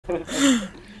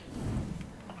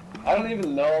I don't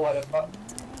even know what the fuck.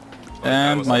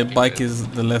 And my bike is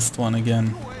the last one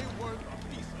again.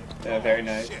 Yeah, very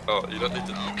nice. Oh, you don't need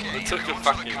to. It took a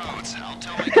fucking. I'll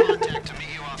tell my contact to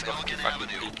meet you off Elgin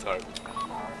Avenue. Retard.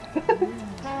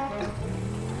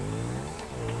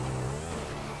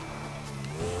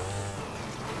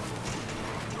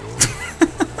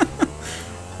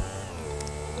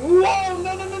 Whoa!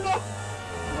 No!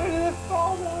 Where did it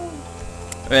fall down?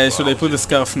 Should I put the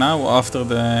scarf now or after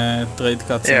the trade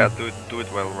cutscene? Yeah, do it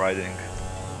while riding.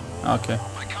 Okay.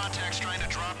 My contact's trying to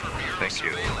drop her bureau Thank you.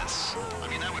 surveillance. I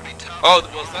mean, that would be tough. Oh,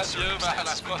 was that you, man? I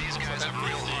These guys have a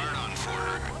real hard on for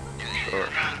her. Sure.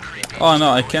 Oh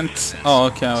no, I can't. Oh,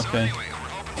 okay.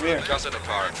 Come here. Just in a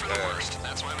car.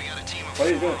 That's why we got a team of What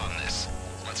are you 4 doing? on this.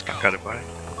 Let's go. Got it by.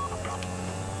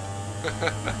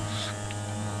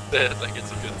 Yeah, like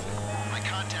it's a good thing. My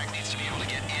contact needs to be able to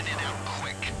get in and out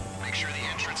quick. Make sure the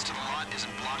entrance to the lot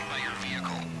isn't blocked by your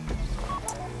vehicle.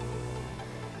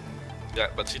 Yeah,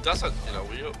 but she doesn't, you know,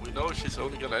 we know she's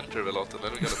only gonna enter the lot and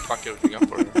then we're gonna fuck everything up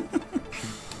for her.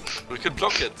 We could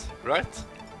block it, right?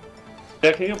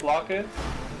 Yeah, can you block it?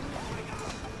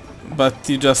 But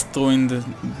you just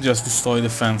destroy the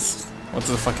fence. What's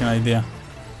the fucking idea?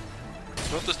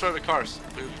 Don't destroy the cars.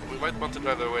 We might want to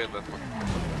drive away in that one.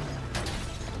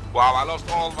 Wow, I lost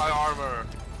all my armor!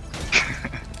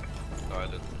 No, I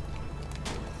didn't.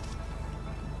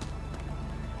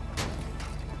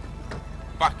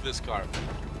 Fuck this car.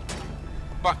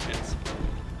 Fuck it.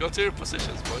 Go to your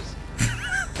positions, boys.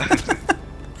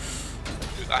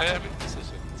 Dude, I am in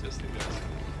position. Just you guys.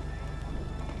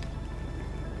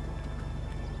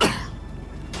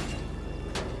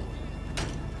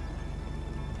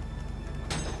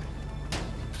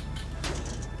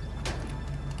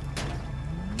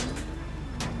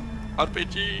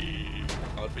 RPG!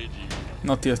 RPG.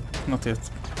 Not yet.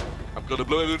 I'm gonna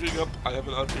blow everything up. I have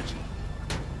an RPG.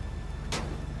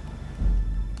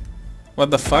 What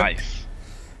the fuck? Nice.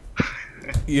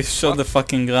 You shot the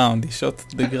fucking ground. You shot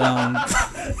the ground. I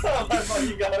thought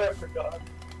you got it, I forgot.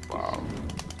 Wow.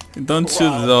 Don't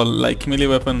shoot at all. Like melee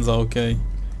weapons are okay.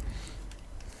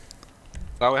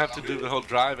 Now we have to do the whole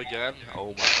drive again. Oh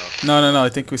my god. No. I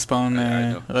think we spawn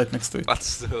right next to it. But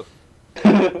still.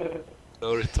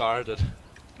 So retarded.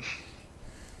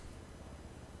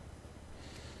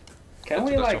 Can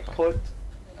we like put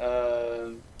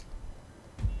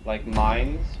like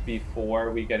mines before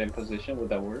we get in position? Would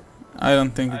that work? I don't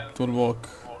think it will work.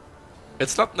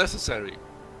 It's not necessary.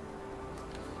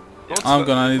 I'm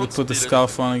gonna need to put the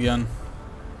scarf on again.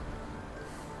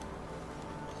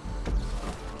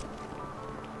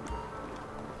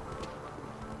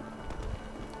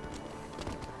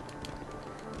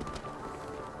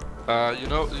 You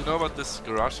know about this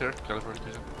garage here, California?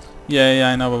 Yeah,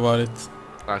 I know about it.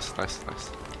 Nice.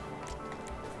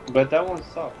 But that one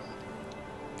sucks.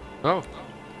 No.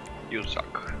 You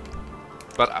suck.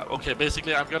 But okay,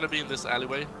 basically I'm gonna be in this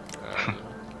alleyway.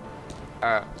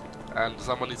 And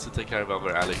someone needs to take care of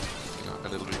our alley, you know,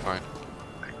 and it'll be fine.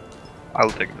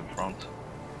 I'll take the front.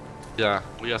 Yeah,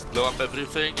 we just blow up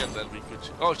everything and then we could...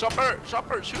 Oh, chopper!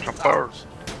 Shoot! Chopper!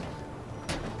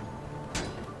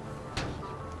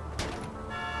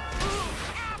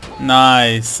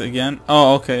 Nice again.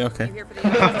 Oh, okay. I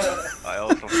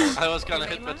was gonna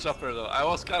hit the chopper though. I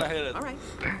was gonna hit it. All right.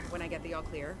 When I get the all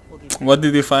clear, we'll give What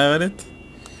did you fire at it?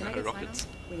 Rockets.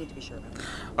 We need to be sure about that.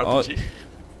 RPG.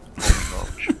 Oh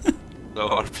No,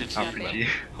 RPG. no. RPG.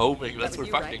 Homing, that's for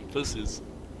you, right? fucking pussies.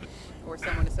 Or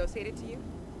someone associated to you.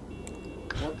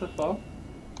 What the fuck?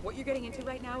 What you're getting into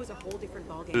right now is a whole different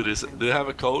ballgame. Dude, do you have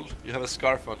a cold? You have a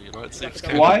scarf on, you know? It seems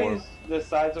kind Why of warm. is the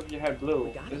sides of your head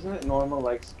blue? Isn't it normal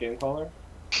like skin color?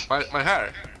 My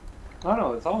hair?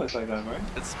 No, it's always like that, right?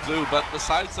 It's blue, but the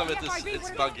sides of it is it's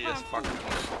buggy as fuck.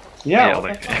 Yeah.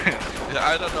 Like, Yeah,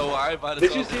 I don't know why, but Did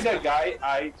it's you all- see that guy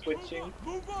eye twitching?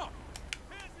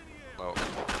 No.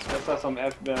 I saw some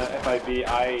FIB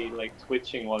eye like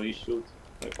twitching while he shoots.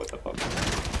 Like what the fuck?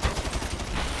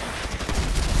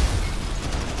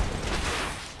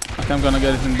 Okay, I'm gonna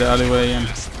get it in the alleyway and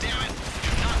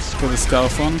put the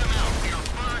scarf on.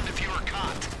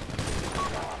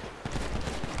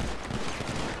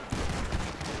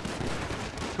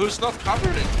 Who's not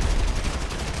covering?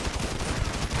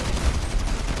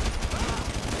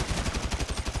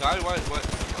 Guy, why are you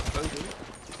doing?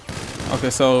 Okay,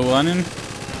 so running.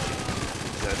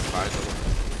 Yeah, it's fine.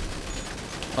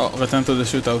 Oh, return to the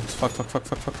shootout. Fuck.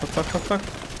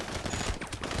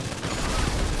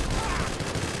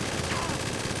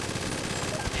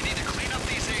 You need to clean up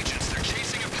these agents. They're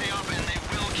chasing a payoff and they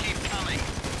will keep coming.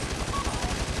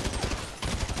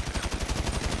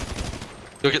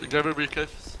 Go get the grab a briefcase.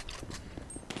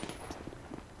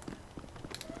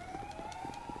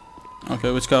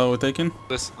 Okay, which car are we taking?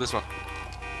 This one.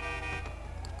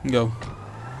 Go.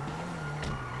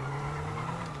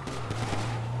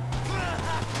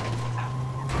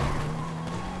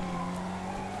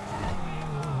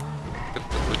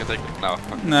 We can take it now.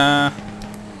 Nah,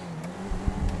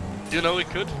 You know we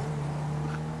could?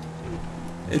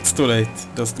 it's too late.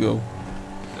 Just go.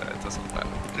 Yeah, it doesn't matter.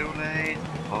 Too late.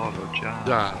 Apologize.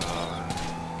 Yeah.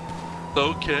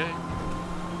 Okay.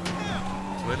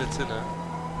 When it's in there.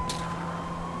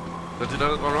 But you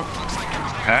know what,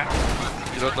 Huh?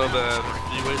 You don't know the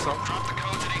freeway song?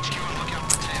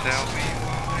 Tell me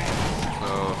why.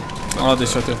 No. Oh, they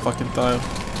shot your fucking tire.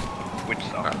 Which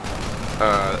song?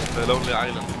 The Lonely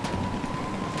Island.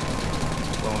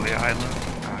 Lonely Island?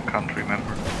 I can't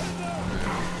remember.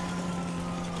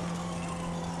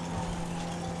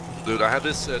 Dude, I had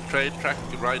this train track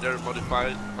rider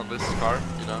modified on this car,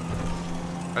 you know.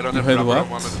 I don't You have had rubber what? on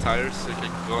one of the tires, so you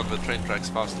can go on the train tracks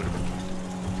faster.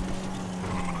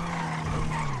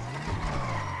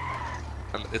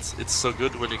 And it's so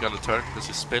good when you're gonna turn, because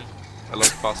you spin a lot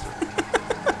faster.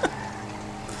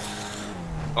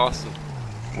 Awesome.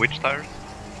 Which tires?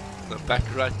 The back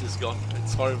right is gone.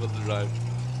 It's horrible to drive.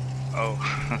 Oh.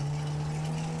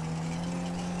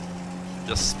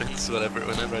 Just spins whenever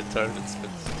I turn, it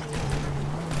spins.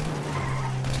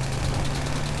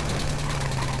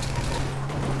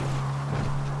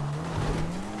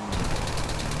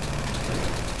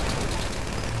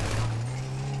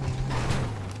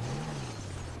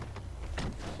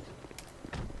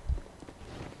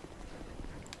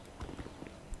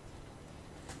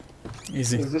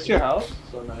 Easy. Is this your house?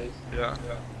 So nice. Yeah.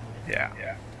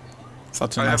 Yeah.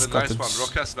 Such a I nice have a nice cottage. one.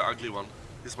 Rock has the ugly one.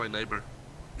 He's my neighbor.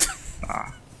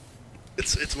 Ah.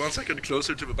 It's 1 second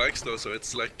closer to the bikes though, so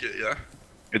it's like, yeah.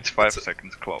 It's 5 It's a-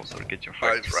 seconds closer. Get your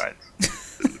facts 5. right.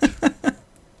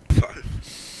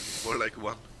 5. More like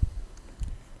 1.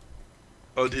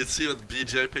 Oh, did you see what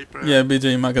BJ paper? Yeah,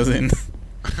 BJ magazine.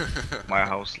 My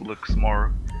house looks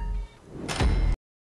more